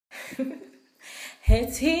Hey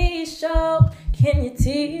Tisha, can you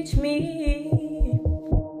teach me?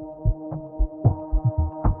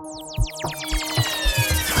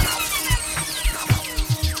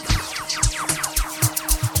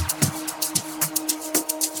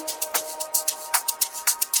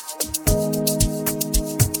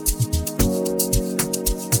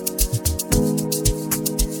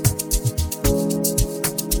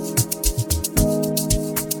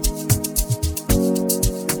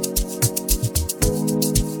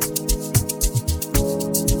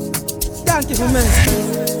 Thank you for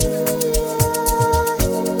me.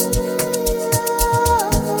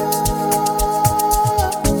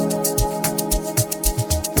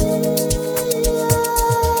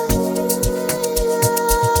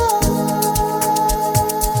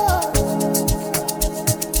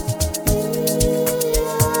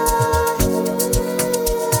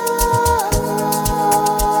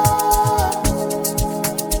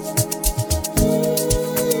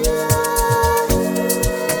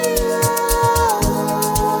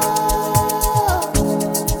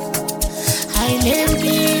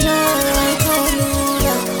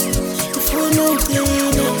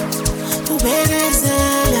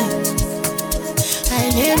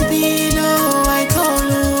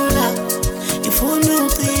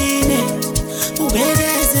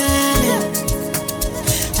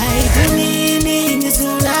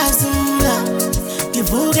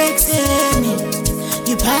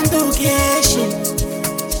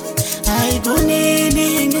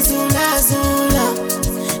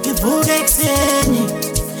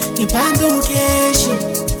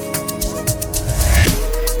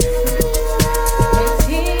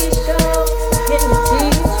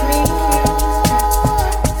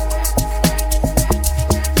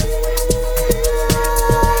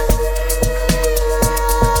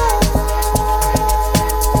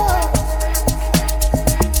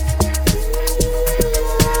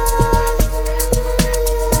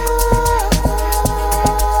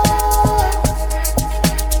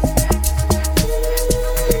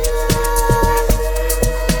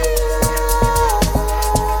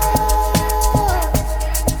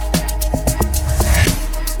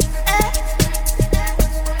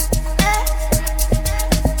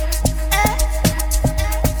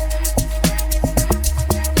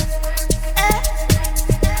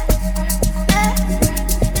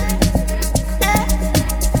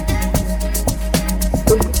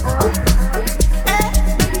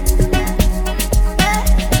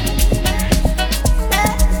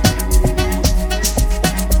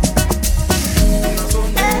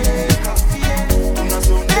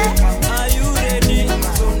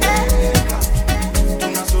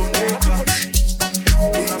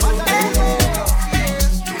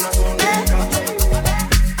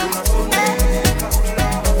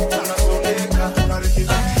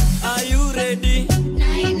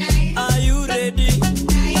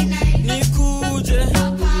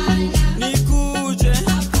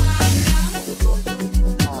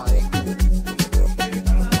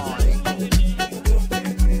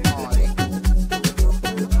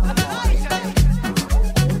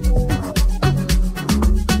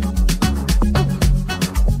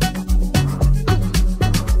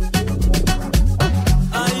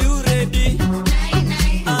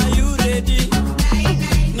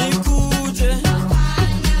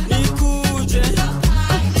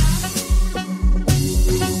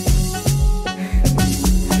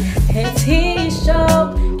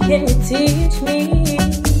 Can you teach me?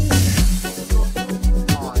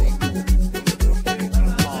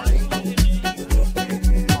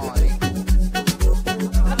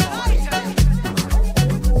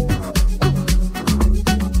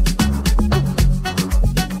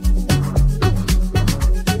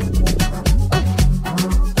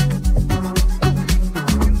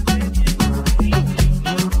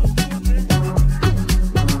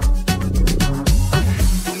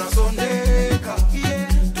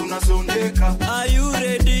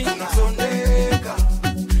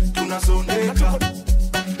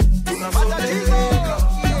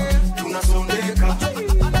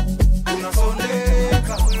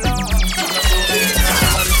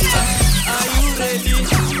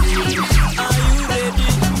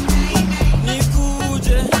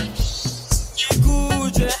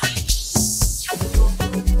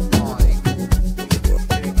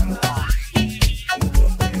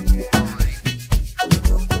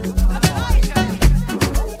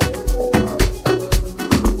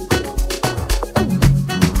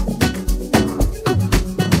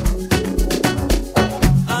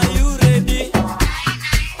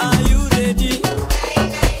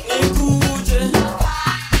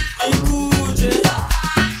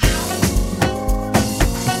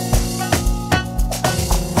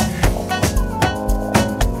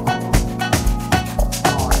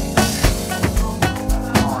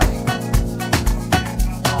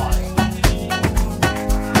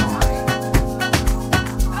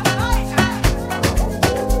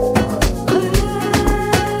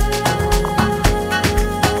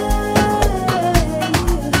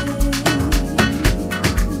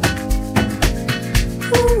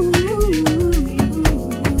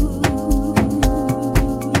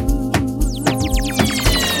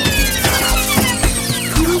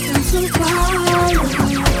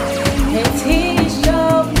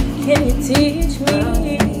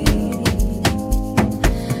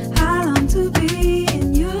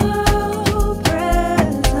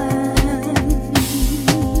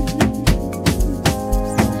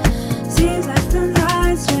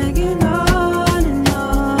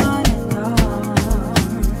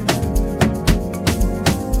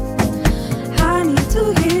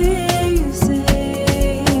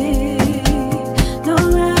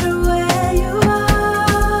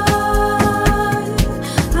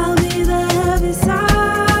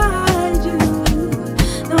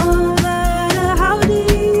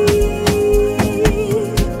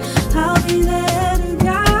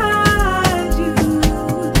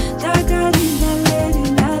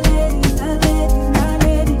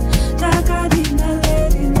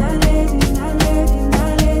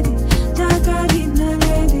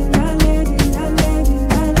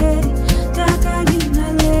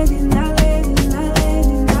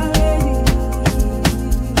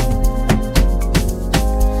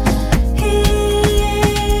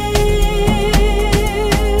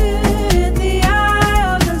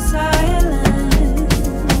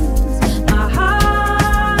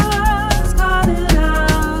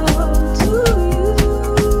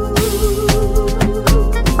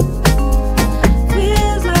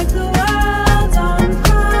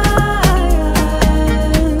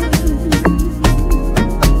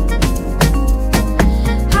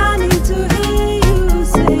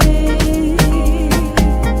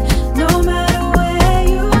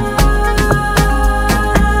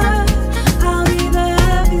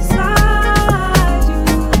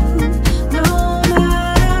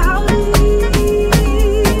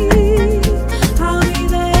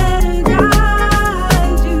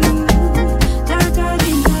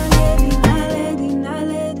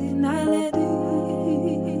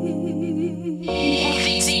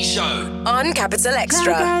 on Capital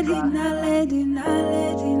Extra.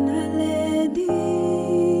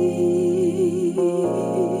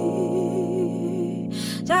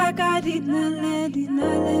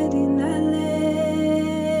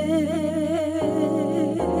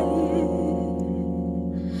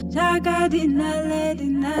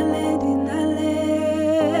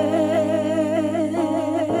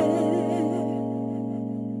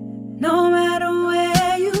 No matter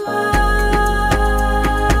where you are,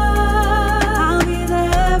 I'll be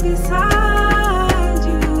there beside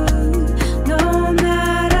you. No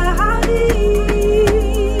matter how deep,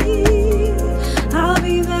 I'll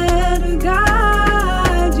be there to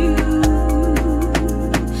guide you.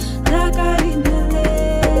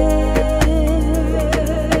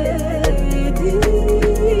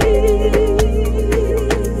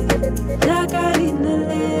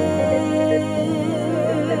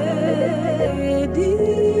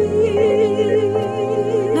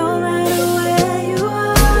 No matter where you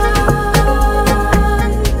are,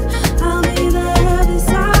 I'll be there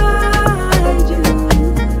beside you.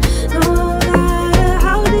 No matter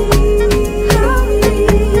how deep,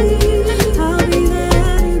 I'll be there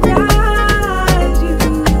to guide you.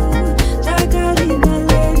 Jacarina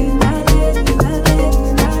lady, na lady, na lady, na lady. Jacarina lady, na lady, na lady,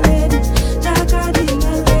 na lady.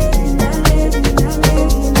 Jacarina lady, na lady, na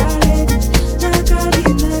lady, na lady.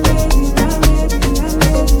 Jacarina lady, na lady,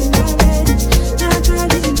 na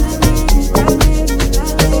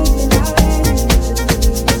lady, na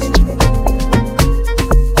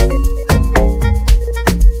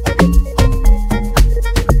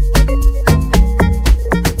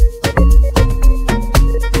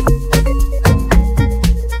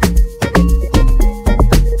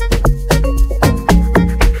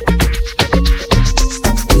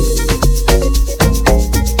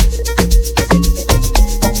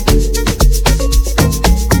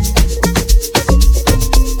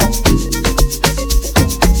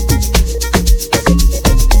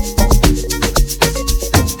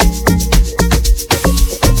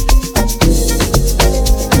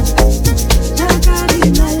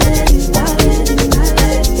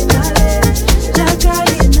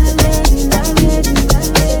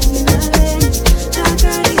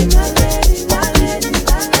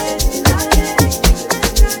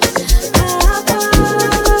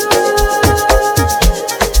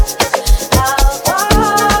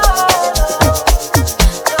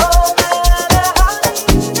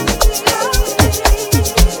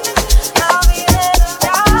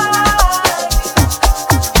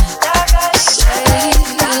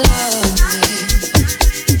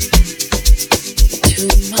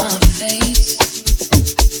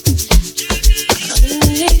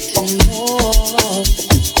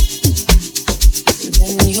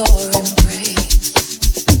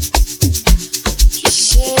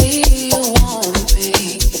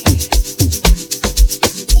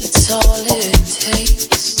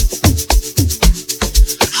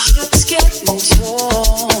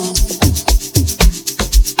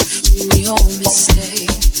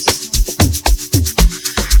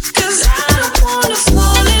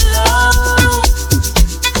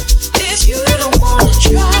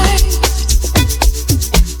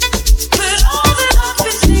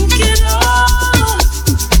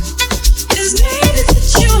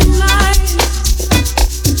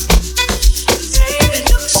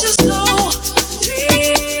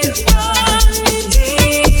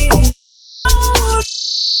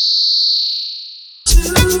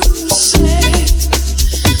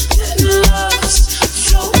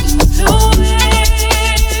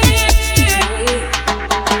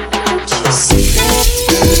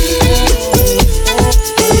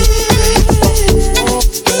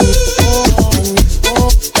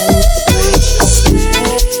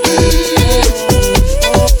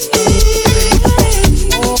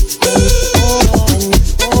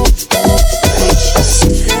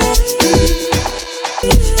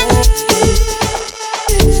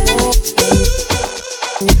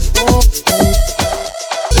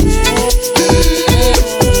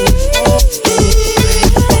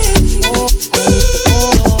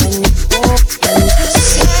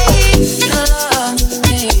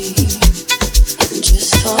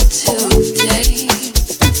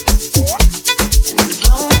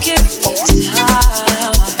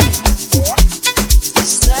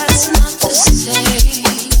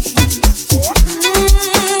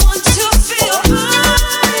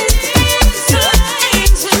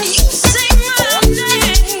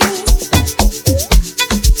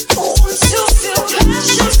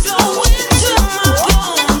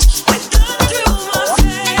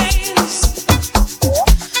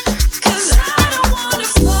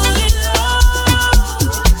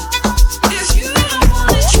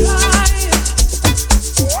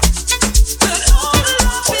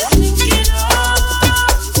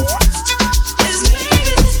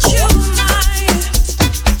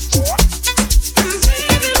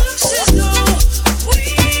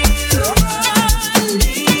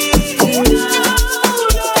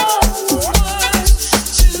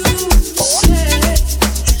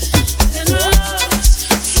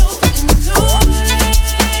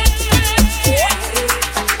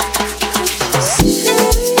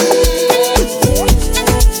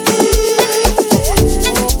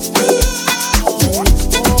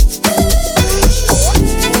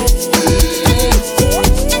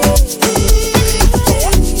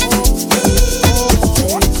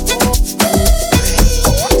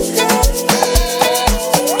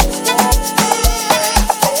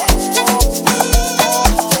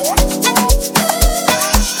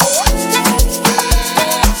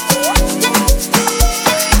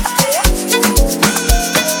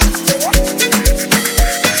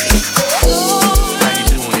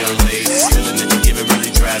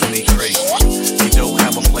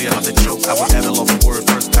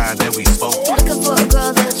You're looking for a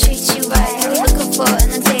girl that'll treat you right. What you looking for in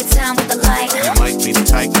the daytime with the light? You might be the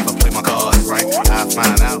type if I play my cards right. I'll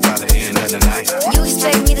find out by the end of the night. You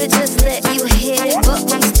expect me to just let you hit it, but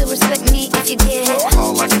will you still respect me if you get it?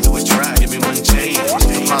 All I can do is try, give me one chance.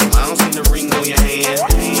 I don't see the ring on your hand.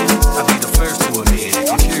 I'll be the first to admit it.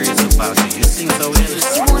 I'm curious about you, you seem so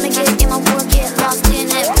innocent. You wanna get in my world, get lost in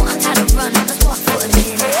it. Want how to run, let's walk for a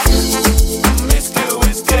minute.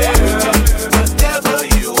 Promiscuous girl, whatever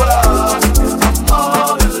you are, I'm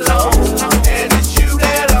all alone, and it's you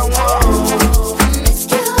that I want.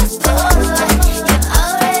 Promiscuous boy, you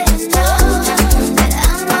already know that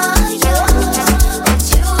I'm all yours. What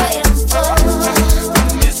you waiting for?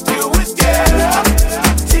 Promiscuous girl,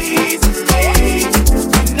 teasing me,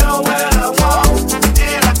 you know what I want,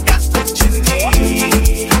 and I got what you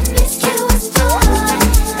need. Promiscuous boy,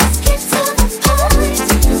 let's get to the point,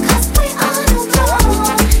 'cause we on a roll.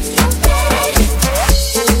 You ready?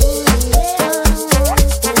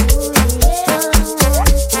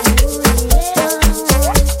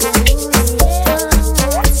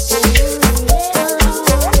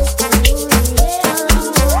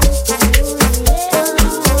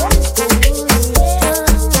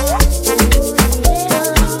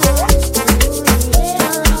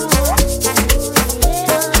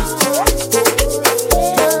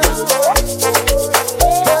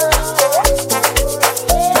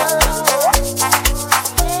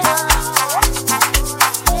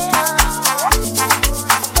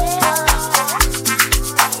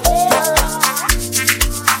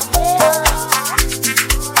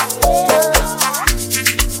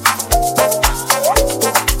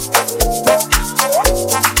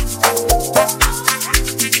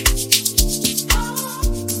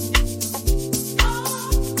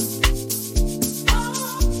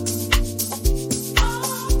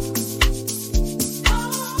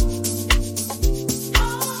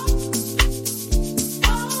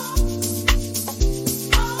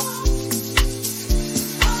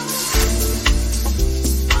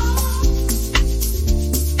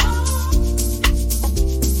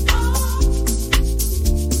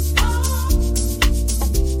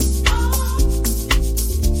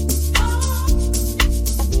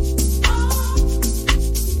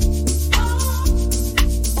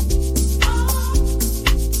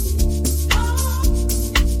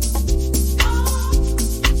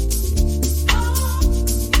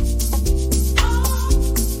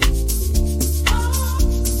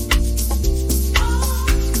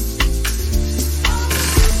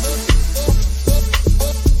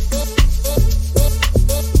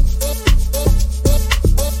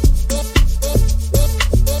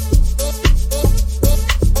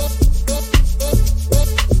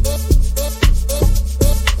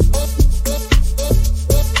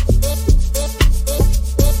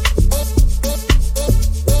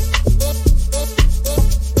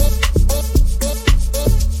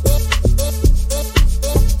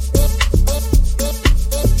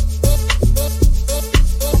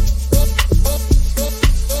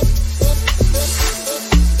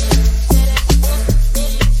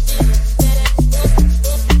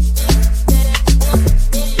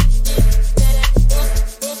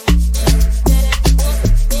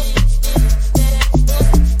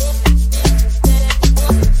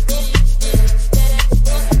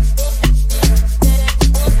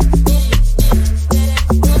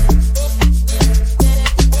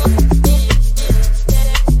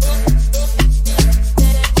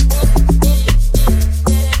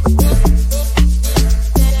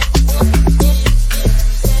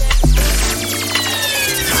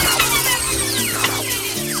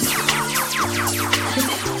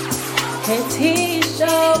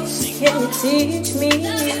 Can you teach me?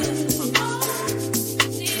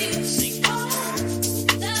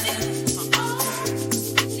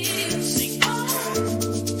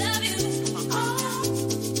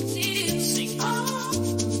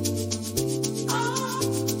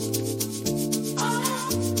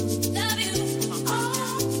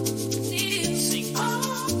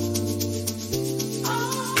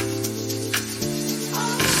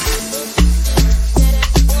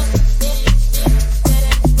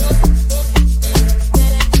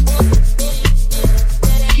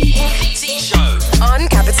 On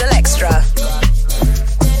Capital Extra.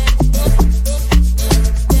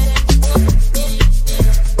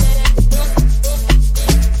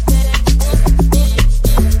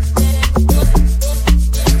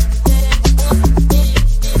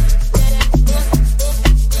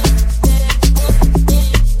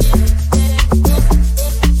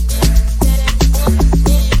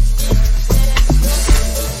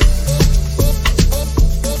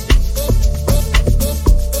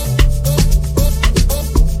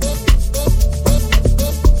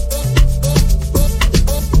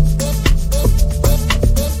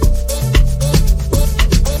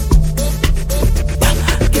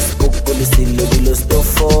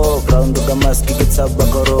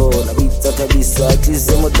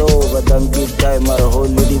 modova tang big time mara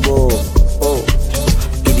hole di bo. Oh,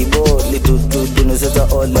 di bo li tu no setsa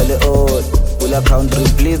all le all. Ula country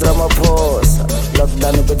please Ramaphosa.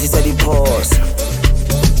 Lockdown petisa di pause.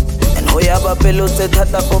 Ho ya ba pelo tse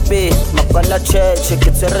thata kope makala cheche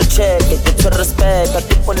ke tsere cheke ke tsere respect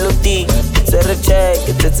ke poloti tsere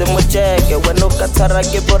cheke tse mo cheke wena ka tsara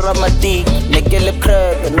ke boramati ne ke le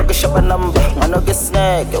crack no ke shaba number ngano ke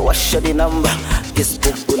snack wa shadi number ke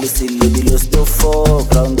spook police le dilo sto for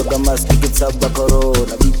ground ka mask ke tsaba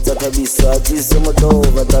corona bitsa kabisa tse mo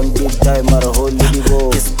dova tang big time mara hole di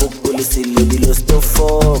bo ke spook police le dilo sto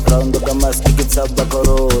for ground ka mask ke tsaba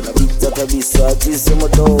corona bitsa kabisa tse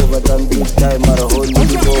mo dova tang big time mara hole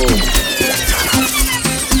di bo.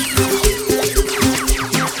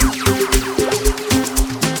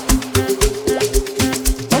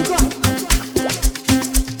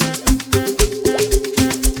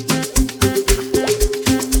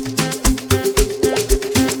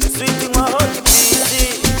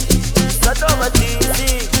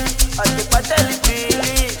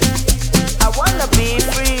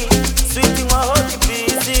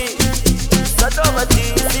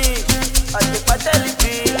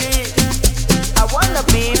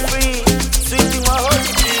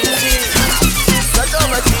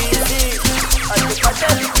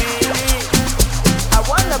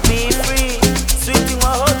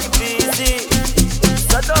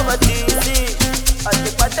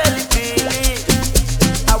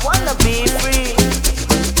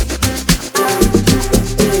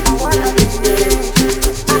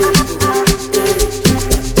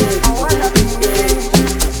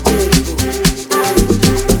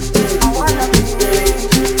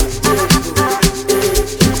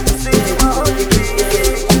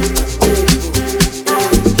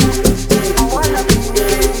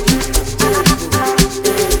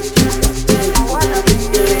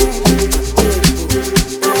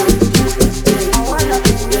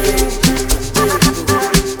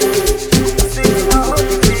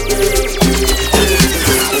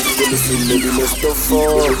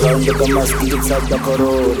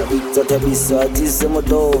 Corona, bitsa kabisa tse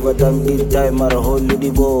modova tang big time mara hole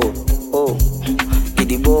di bo. Oh,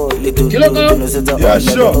 di bo le tu no setsa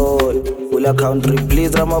all. Ula country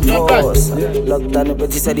please Ramaphosa. Lockdown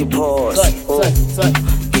petisa di pause. Oh,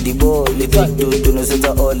 di bo le tu no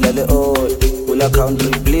setsa all le all. Ula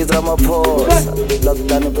country please Ramaphosa.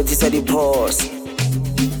 Lockdown petisa di pause.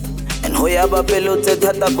 Ho ya ba pelo tse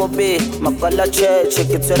thata kope makala cheche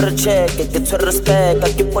ke tsere cheke ke tsere respect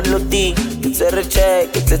ke poloti ke tsere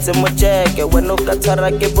cheke tse mo cheke wena ka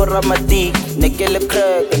tsara ke boramati ne ke le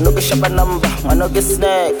crack no ke shaba number ngano ke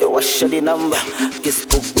snack wa shadi number ke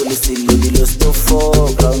spook police le dilo sto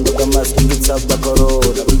for ground ka mask ke tsaba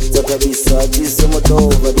corona bitsa kabisa tse mo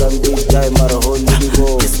dova tang big time mara hole di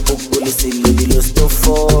bo ke spook police le dilo sto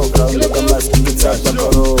for ground ka mask ke tsaba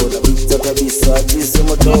corona bitsa kabisa tse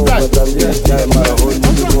mo dova tang big time mara hole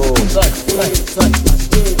di bo.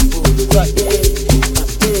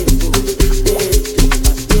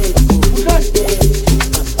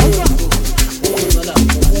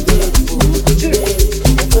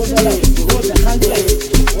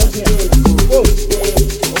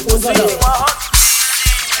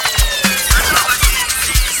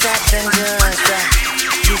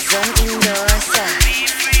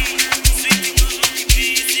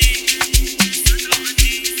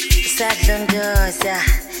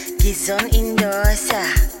 Gizon Indosa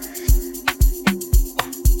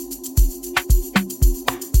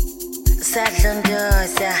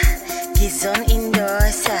Sadlondosa Gizon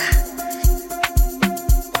Indosa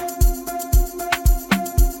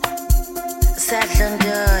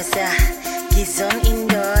Sadlondosa Gizon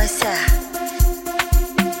Indosa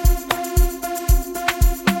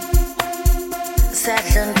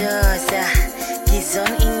Sadlondosa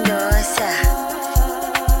Gizon Indosa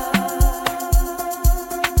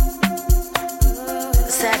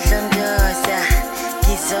Sadlondosa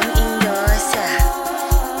Gizon Indosa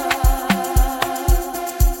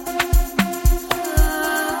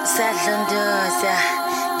Sadlondosa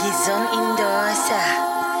Gizon Indosa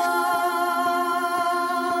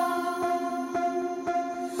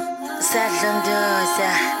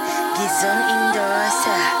Sadlondosa Gizon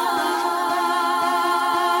Indosa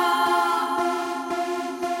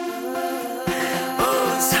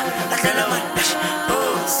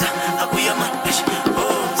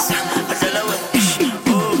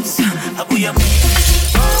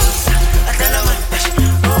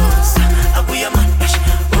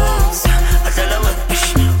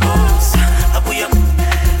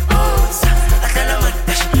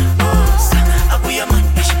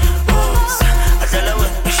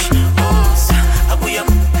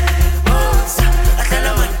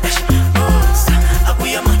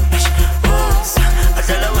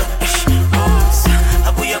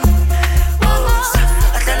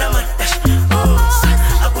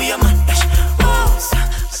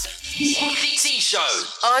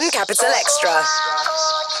Capital Extra.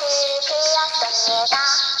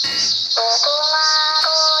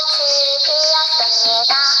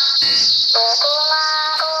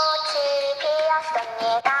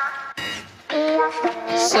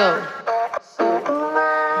 So,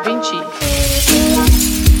 Vinci.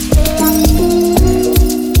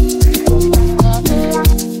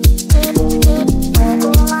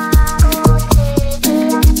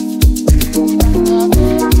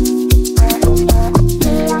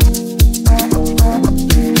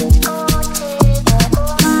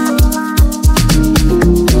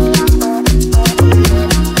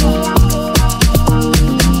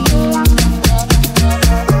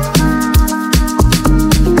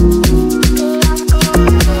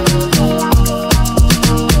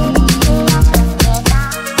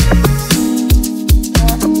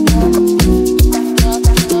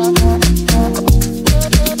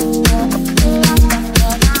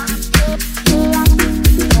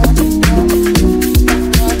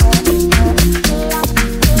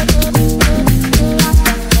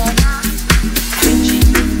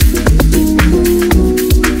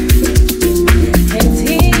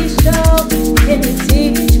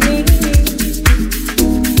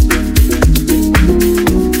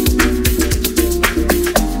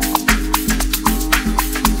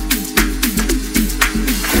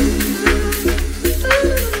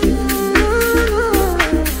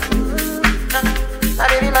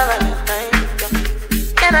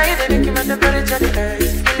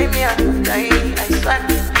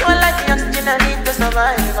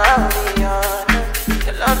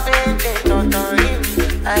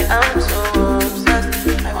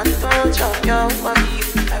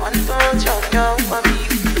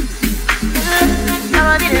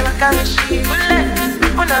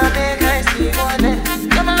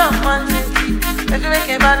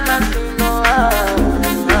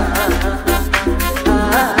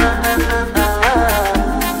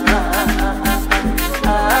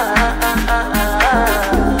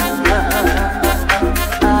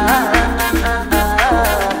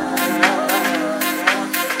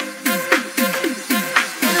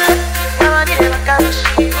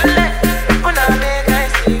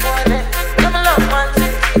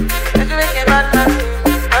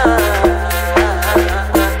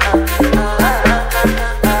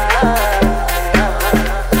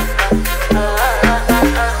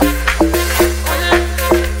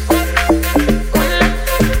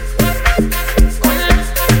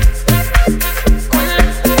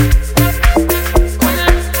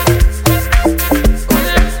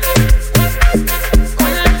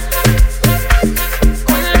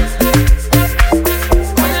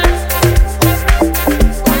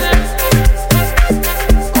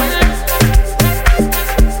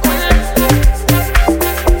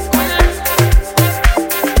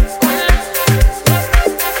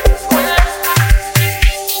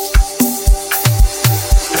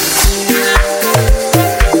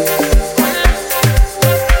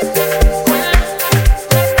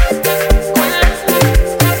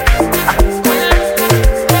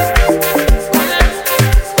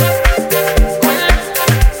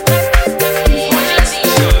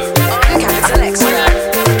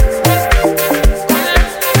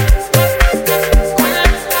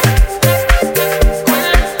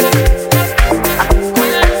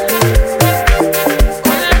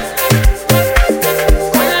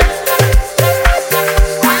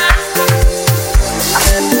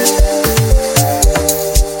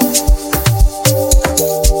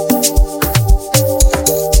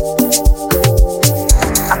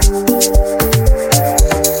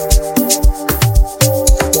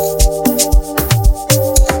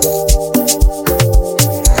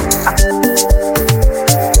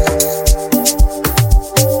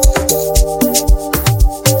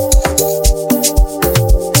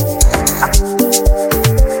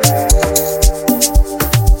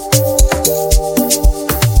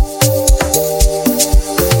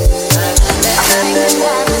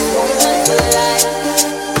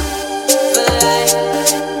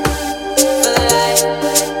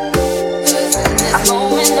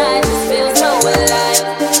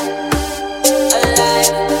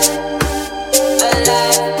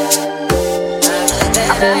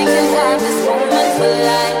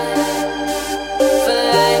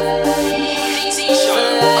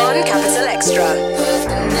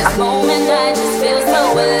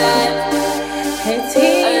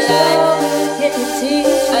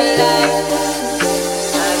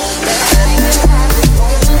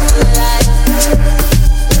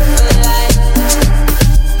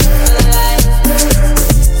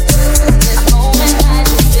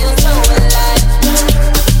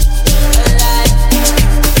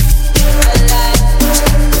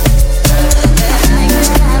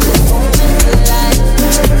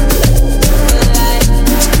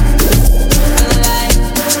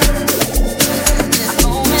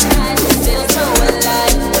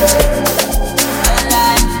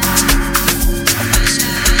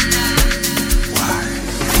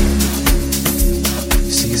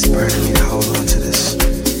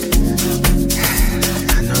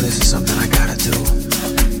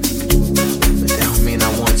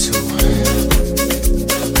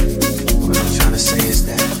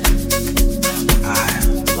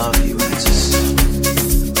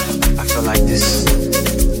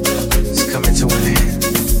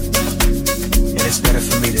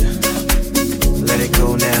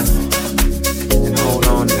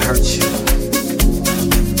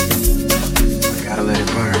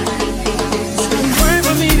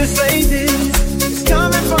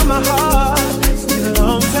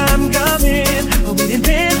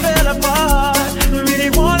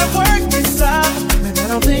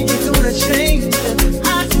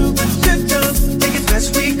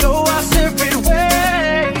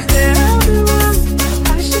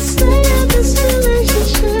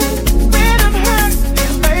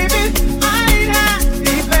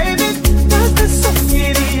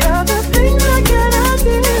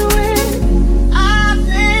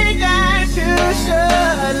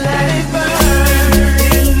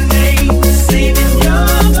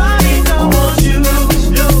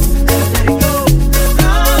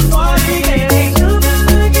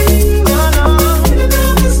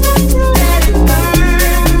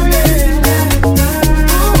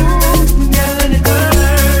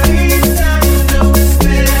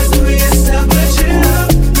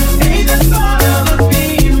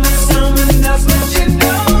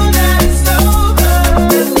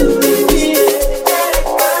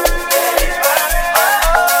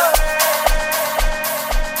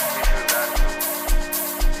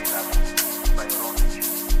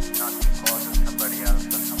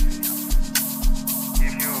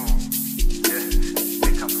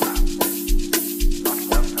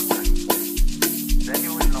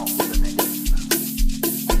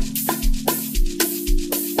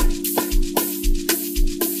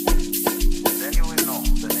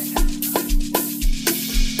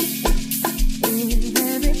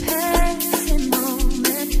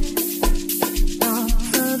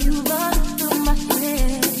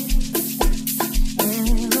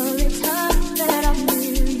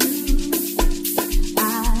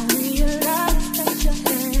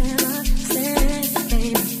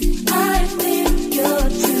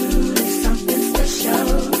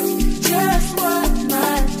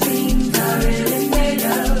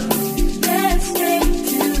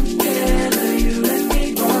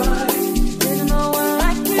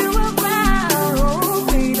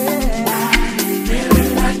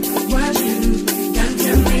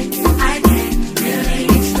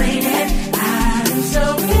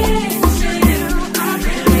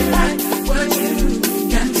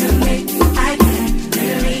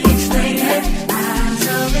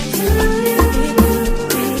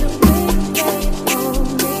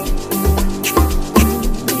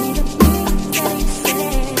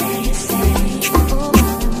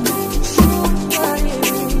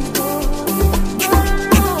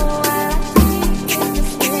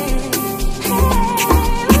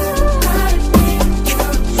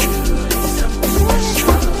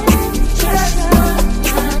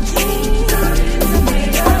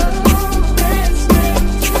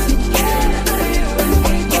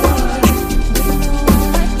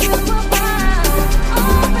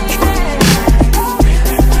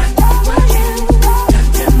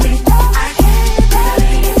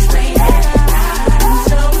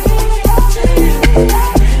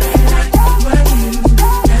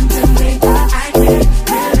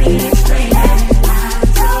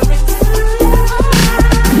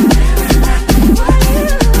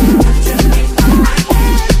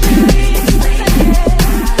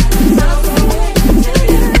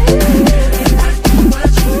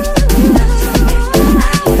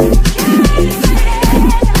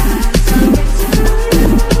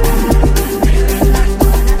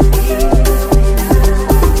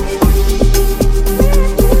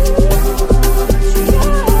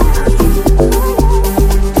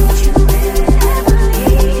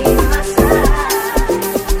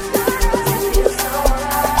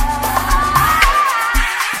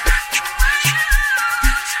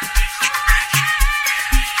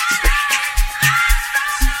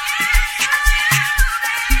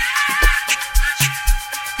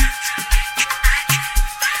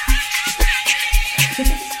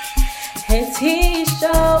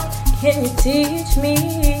 can you teach me?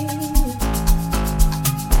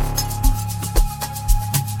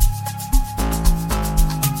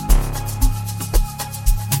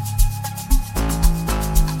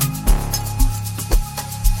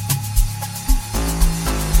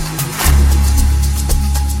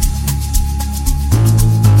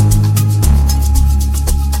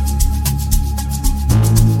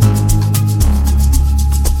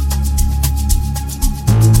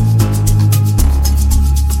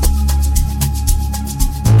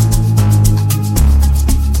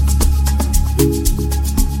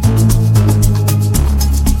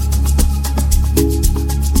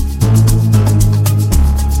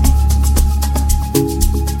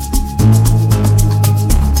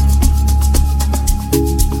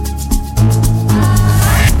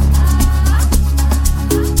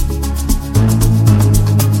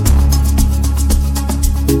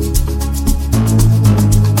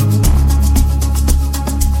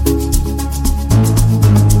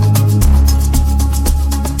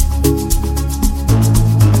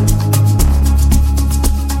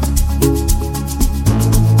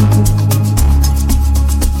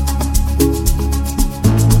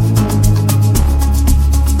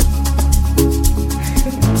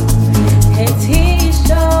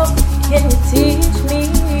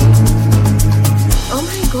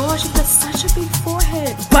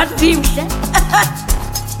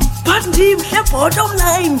 Bottom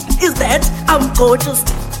line is that I'm gorgeous.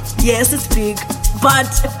 Yes, it's big, but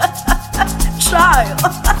try.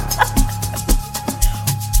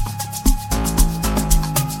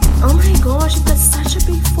 Oh my gosh, it has such a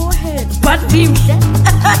big forehead. But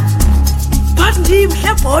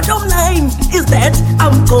bottom line is that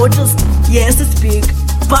I'm gorgeous. Yes, it's big,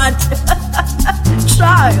 but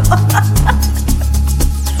try.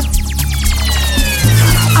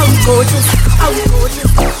 I'm gorgeous. I'm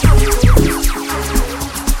gorgeous. I'm gorgeous.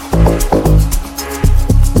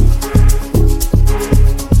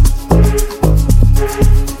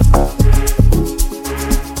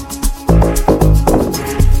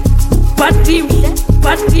 I'm gorgeous,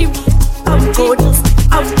 I'm gorgeous,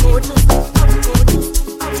 I'm gorgeous, I'm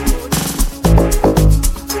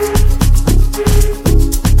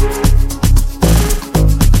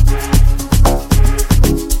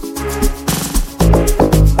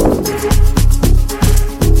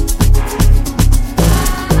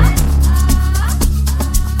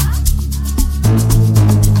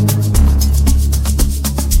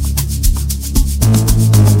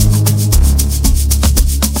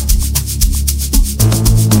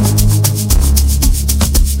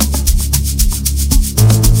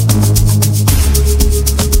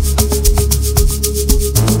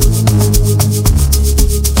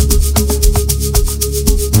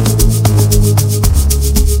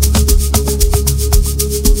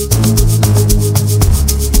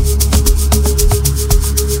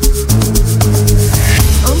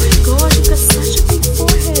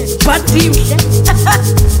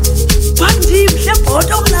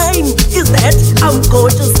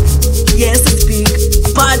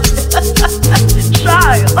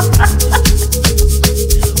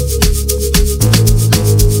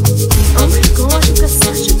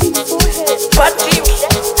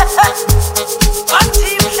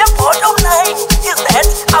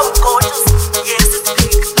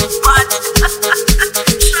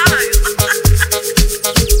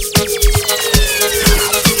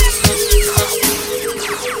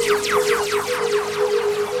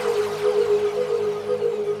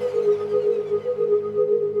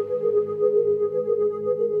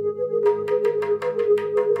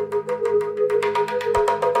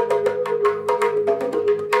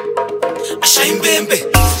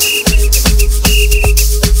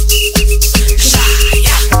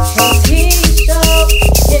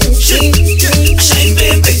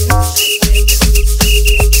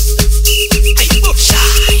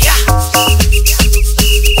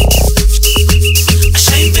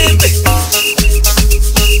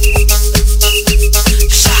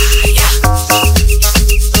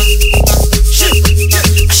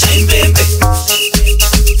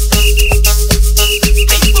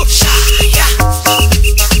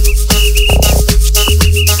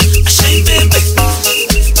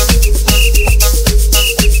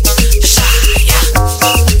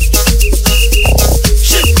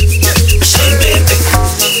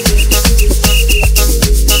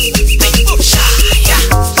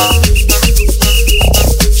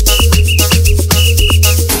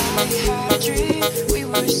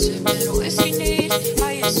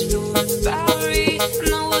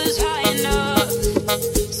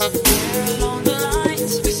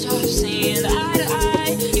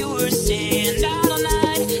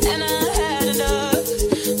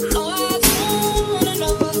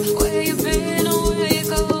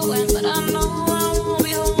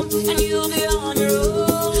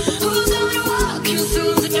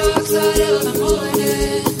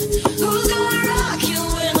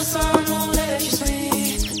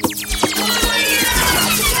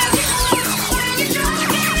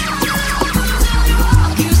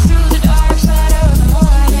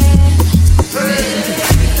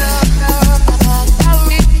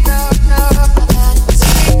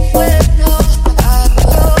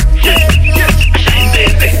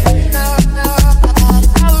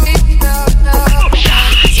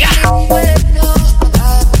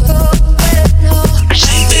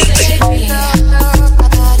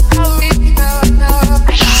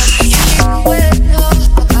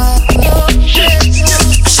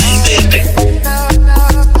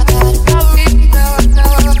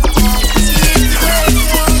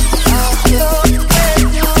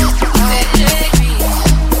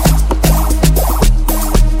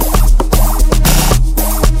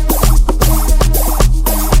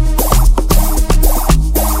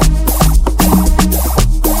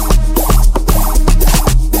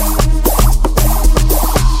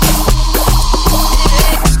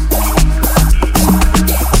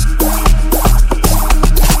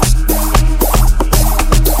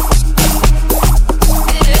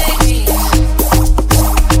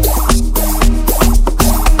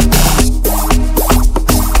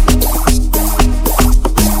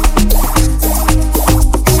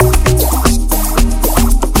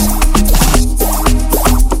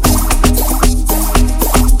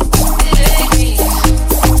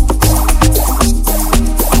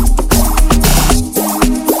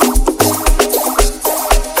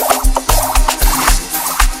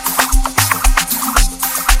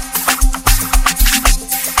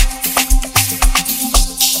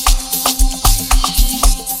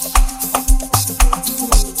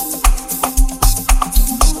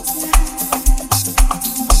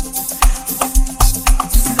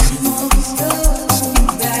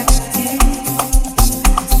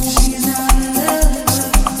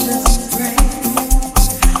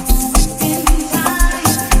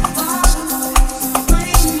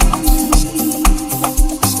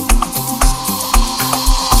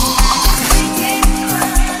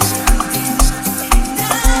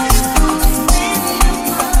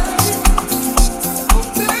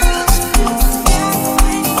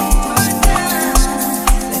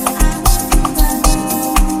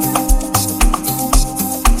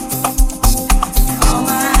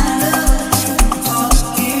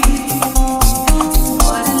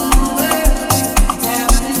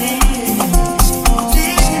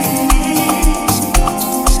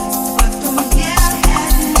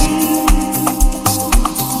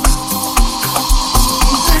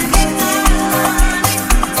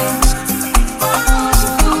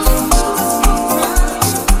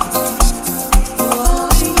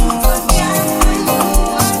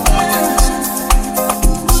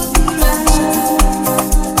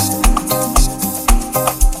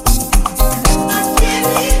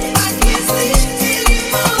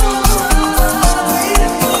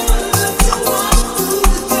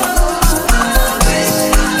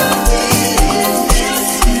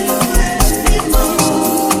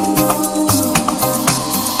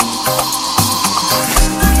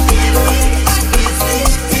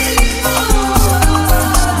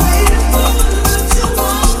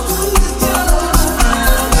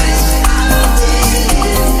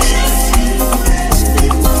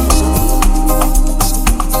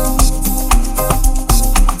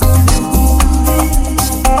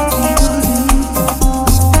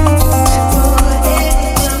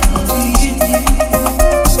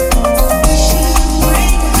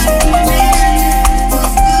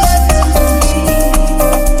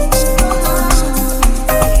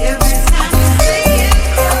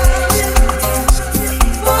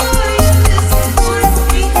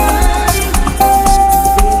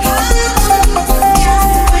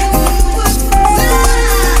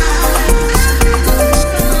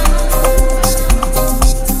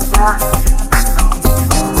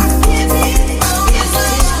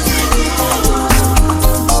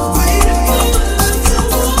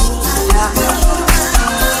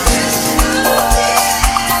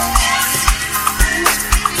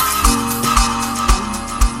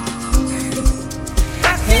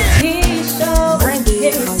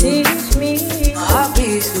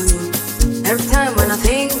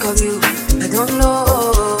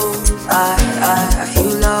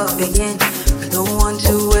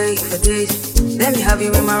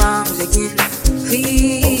have you in my arms again.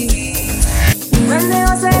 When they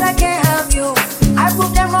all said I can't have you, I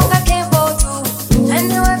proved them wrong, I can't fall through. And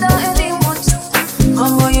they were the they want to.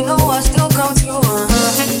 Oh boy, you know I still come through.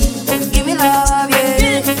 Give me love, yeah.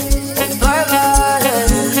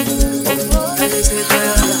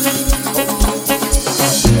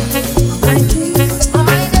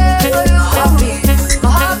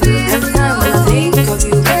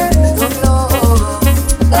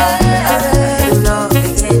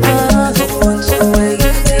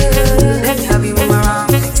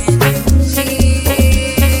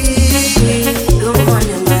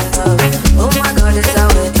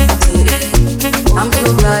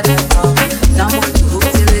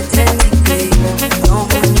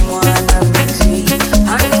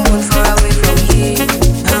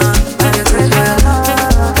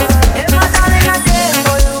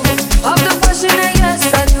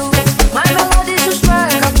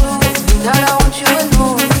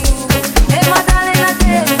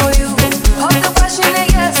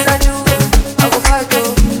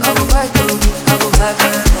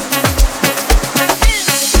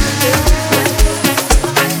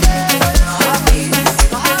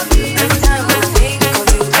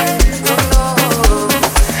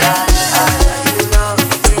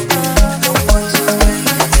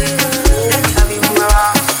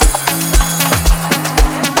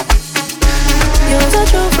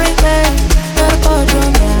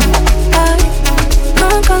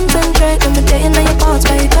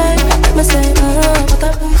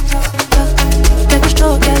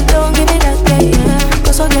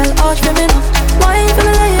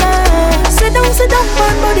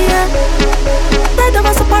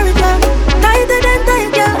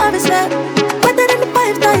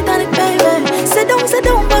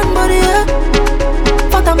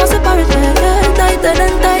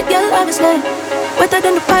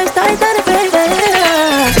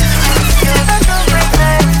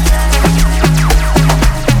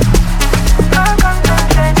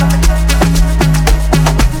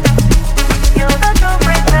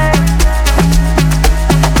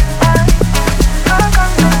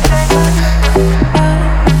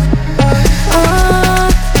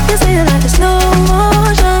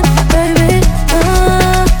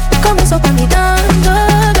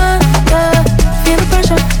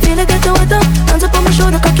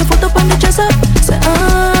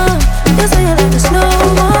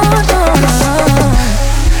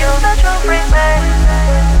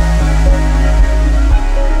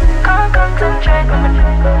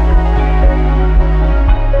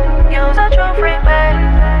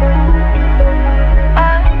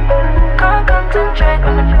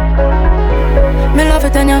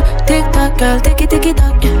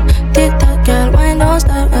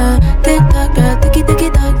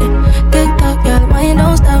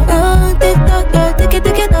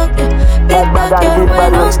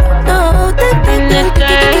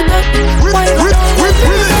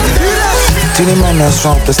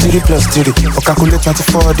 Plus 3 plus 3 or calculate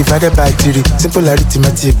 24 divided by 3. Simple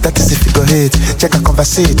arithmetic, that is a figure 8. Check and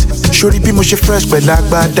conversate. Surely be mushy fresh, but like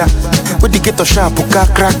bada. With the ghetto sharp, uka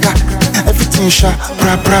kraka. Everything sharp,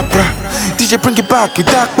 bra bra bra. DJ bring it back, you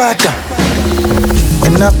dark bada.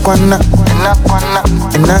 Enakwana,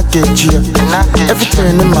 enakejia.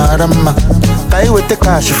 Everything in my rama. I will take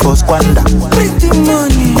cash for squander. Pretty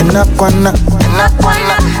money. Enakwana,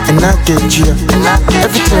 enakejia.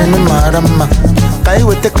 Everything in my rama. I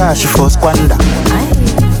will take cash for squander.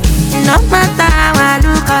 No matter how I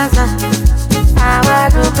look at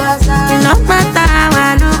no matter how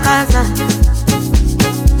I look at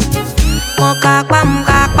Mokakwa,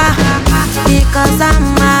 because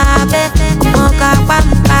I'm a baby. Mokakwa,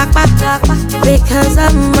 because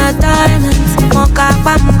I'm a diamond.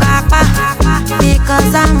 Mokakwa,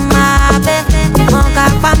 because I'm a baby.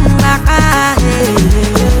 Mokakwa,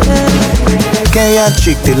 Kenyan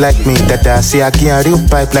chick, they like me, dada. See, I get a real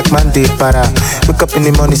pipe like Monday para. Wake up in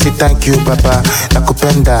the morning, say thank you, papa.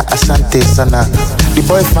 Nakupenda, asante sana. The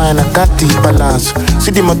boy fine, I got the balance.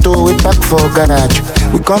 See the motor, we back for garage.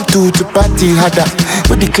 We come to party harder.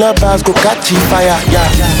 With the clubhouse, go catch fire, yeah.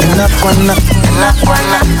 Enakwana,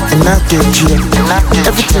 enakejia.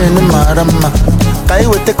 Everything in my rama. I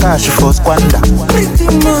will take cash for squander. Pretty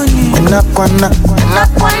money. Enakwana,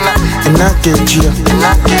 enakejia.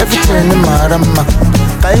 Everything in my rama.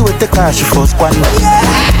 I will take cash for squander.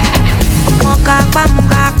 Mokakwa,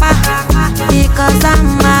 because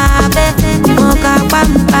I'm a baby. Mokakwa,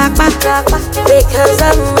 because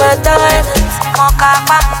I'm a diamond.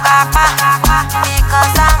 Mokakwa,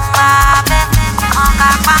 because I'm a baby.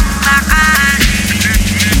 Mokakwa,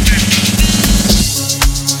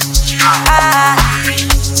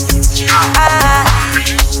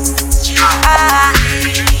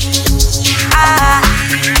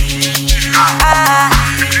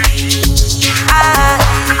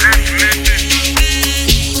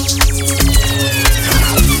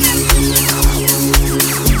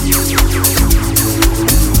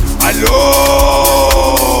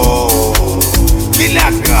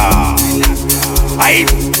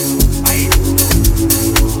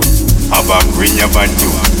 Abagwinya bantu,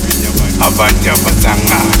 abantu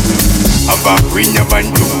abasanga. Abagwinya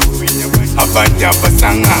bantu, abantu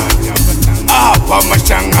abasanga. Apa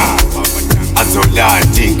mashanga,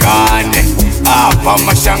 azolandi ngane. Apa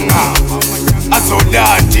mashanga,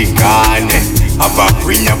 azolandi ngane.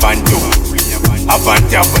 Abagwinya bantu,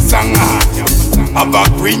 abantu abasanga.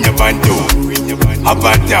 Abagwinya bantu,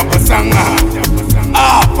 abantu abasanga.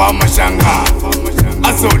 Apa mashanga,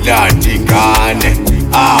 azolandi ngane.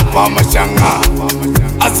 Apa mashanga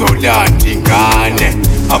azolandi ngane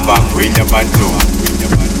abagwinya bantu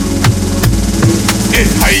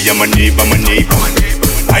Hayya maniba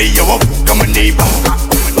Hayya wavuka maniba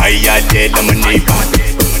Hayya lela maniba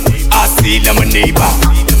Asila maniba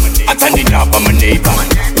Atandinaba maniba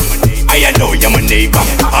Hayya loya maniba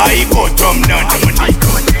Hayi kodwa mnanda maniba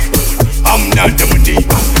Amnanda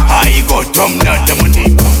maniba Hayi kodwa mnanda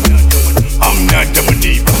maniba Amnanda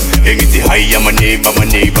maniba Engithi hayya maniba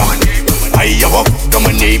Hayya wavuka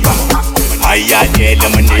maniba Hayya lela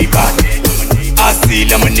maniba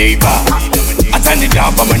Asila maniba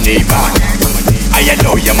Atandinaba maniba Hayya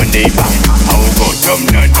loya maniba Hawu kodwa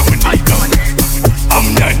mnanda maniba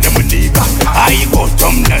Amnanda maniba Hayi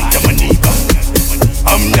kodwa mnanda maniba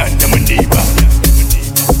Amnanda maniba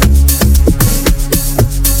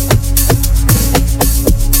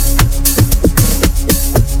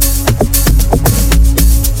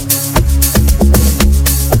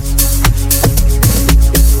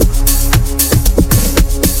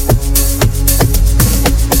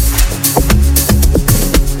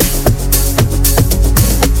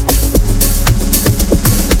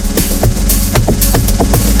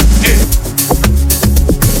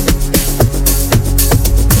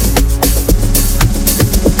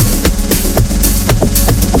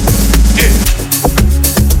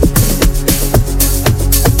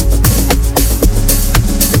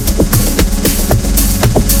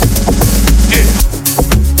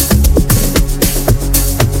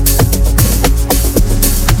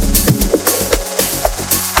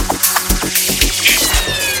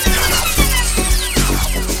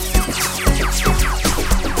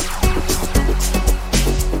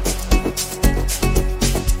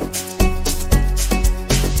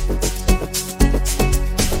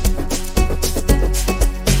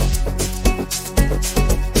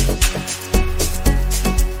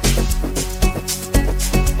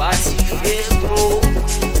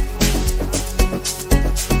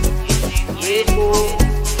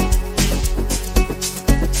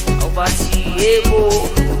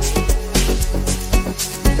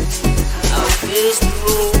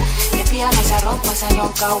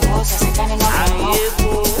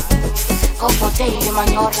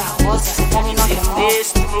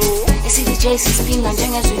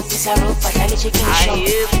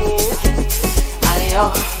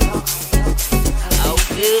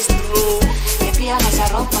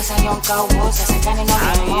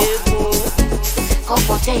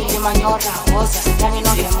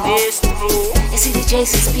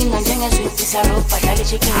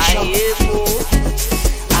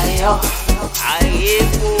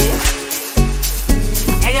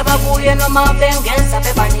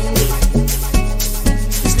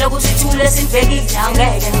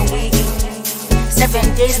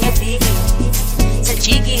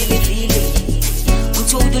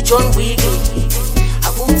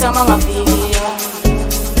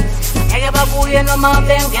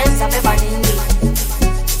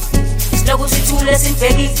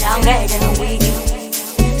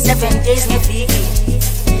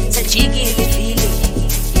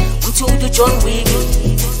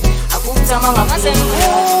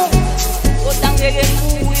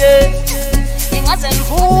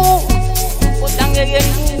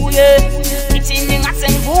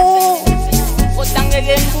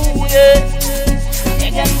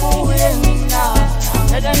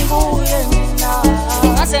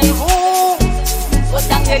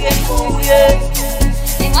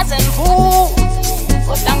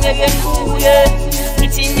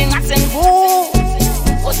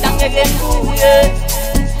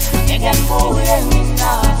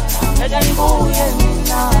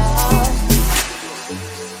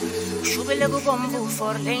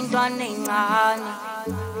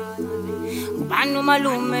Ubani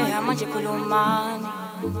umalume amanje khulumani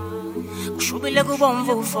kushubile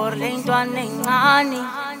kubomvu for le ntwana encane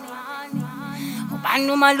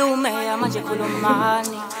ubani umalume manje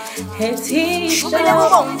khulumani kushubile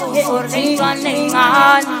kubomvu for le ntwana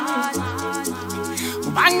encane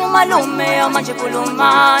ubani umalume manje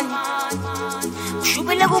khulumani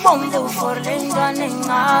kushubile kubomvu for le ntwana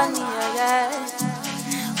encane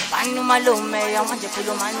ubani umalume manje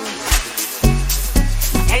khulumani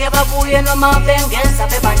ngeke babuye noma bengeza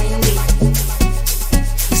bebaningi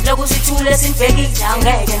siloku sithule sinibhekile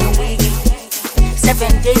angeke nowiki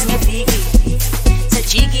 7 days ngeviki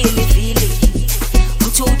sejikile ivili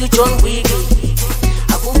umthudu John Wick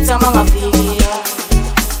akuthama ngaviki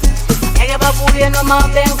ngeke babuye noma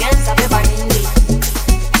bengeza bebaningi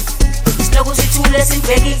siloku sithule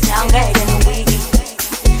sinibhekile angeke nowiki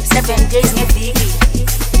 7 days ngeviki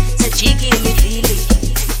sejikile ivili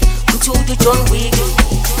umthudu John Wick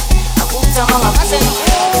akuthama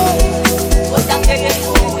ngaviki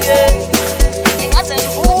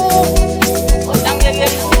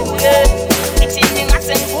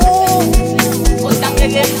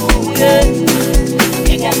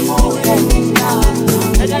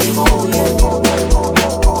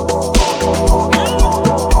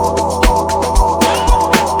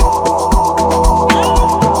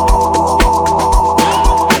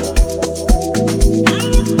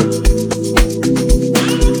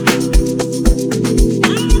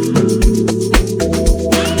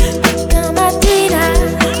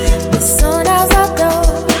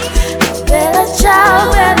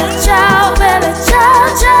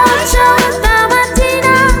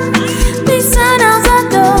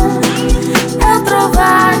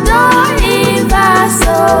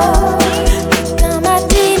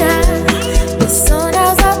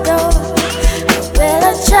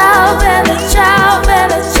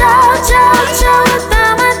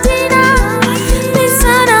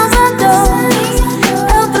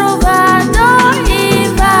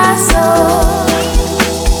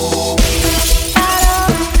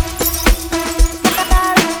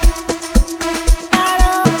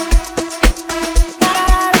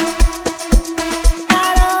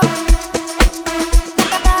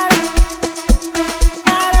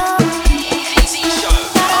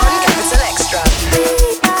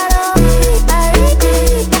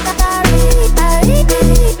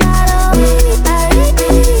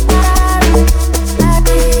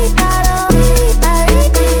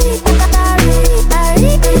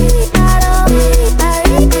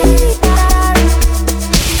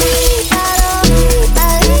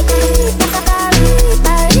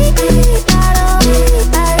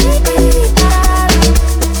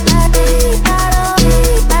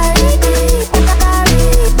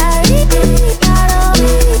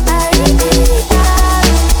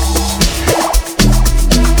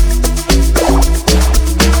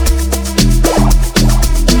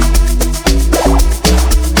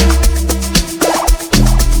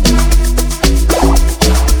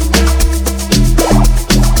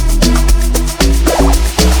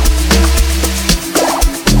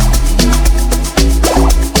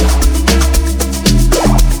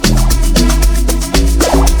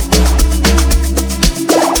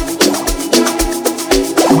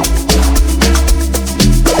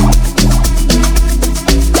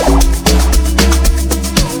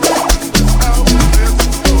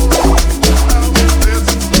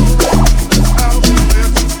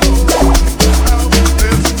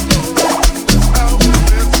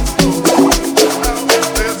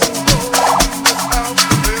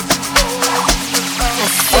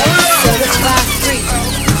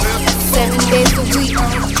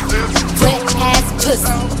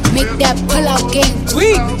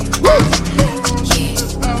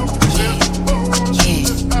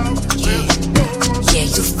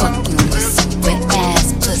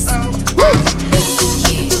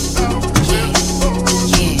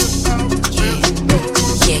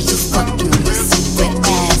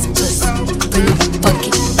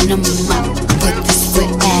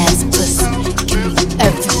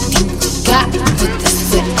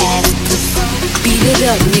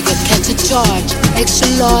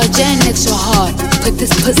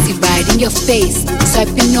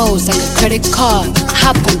Swipe your nose like a credit card.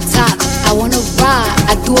 Hop on top, I wanna ride.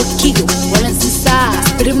 I do a kegel, while it's inside.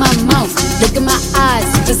 Spit in my mouth, look in my eyes.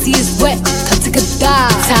 Pussy is wet, come take a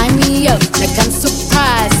dive. Tie me up like I'm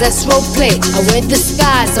surprised. That's roleplay, I wear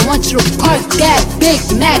disguise. I want you to park that Big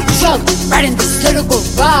Mac truck right in this little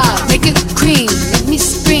garage. Make it cream, make me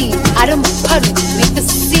scream. I don't puddle, make a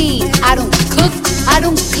scene. I don't cook, I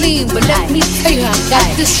don't clean, but let me tell you, I got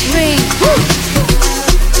this ring.